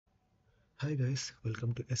Hi guys,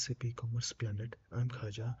 welcome to SAP Commerce Planet. I'm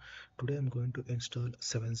Khaja. Today I'm going to install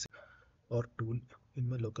 7zip or tool in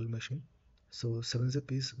my local machine. So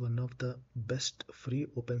 7zip is one of the best free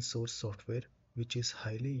open source software which is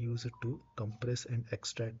highly used to compress and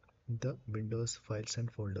extract the Windows files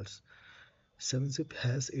and folders. 7zip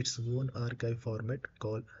has its own archive format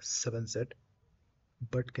called 7z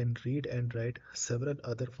but can read and write several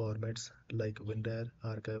other formats like WinRAR,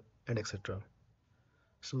 archive and etc.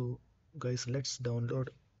 So guys, let's download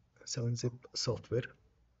 7zip software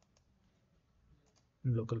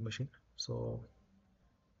in local machine. So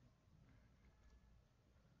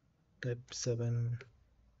type 7zip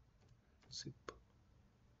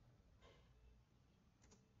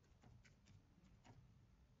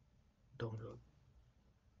download.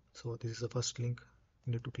 So this is the first link,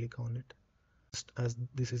 you need to click on it. As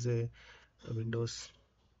this is a Windows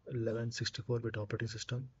 11 64-bit operating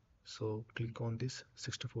system, so click on this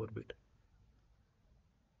 64-bit.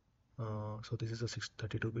 So this is a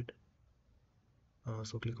 32-bit.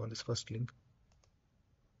 So click on this first link.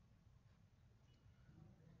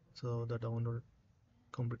 So the download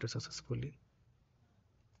completed successfully.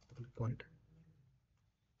 Click on it.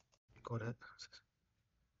 Click on it.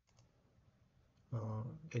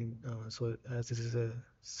 So as this is a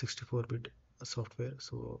 64-bit software,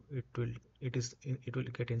 so it will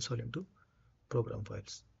get installed into program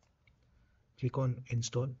files. Click on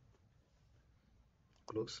install,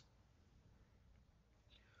 close.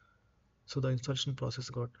 So the installation process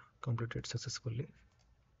got completed successfully.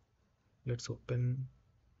 Let's open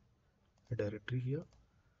a directory here,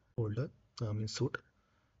 folder, suite.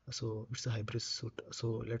 So it's a hybrid suite.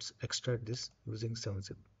 So let's extract this using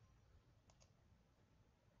 7zip.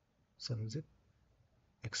 7zip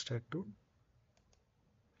extract to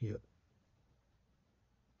here.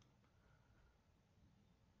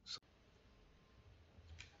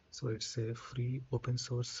 So it's a free open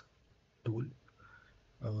source tool,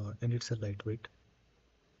 and it's a lightweight.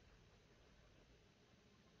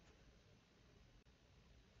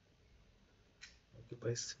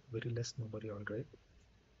 Occupies very less memory on drive.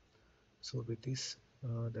 So with this,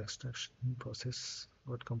 the extraction process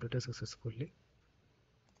got completed successfully.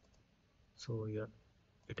 So yeah,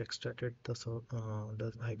 it extracted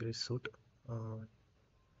the hybrid suite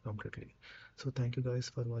completely. So thank you guys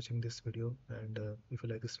for watching this video, and if you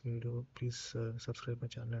like this video, please subscribe my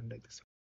channel and like this.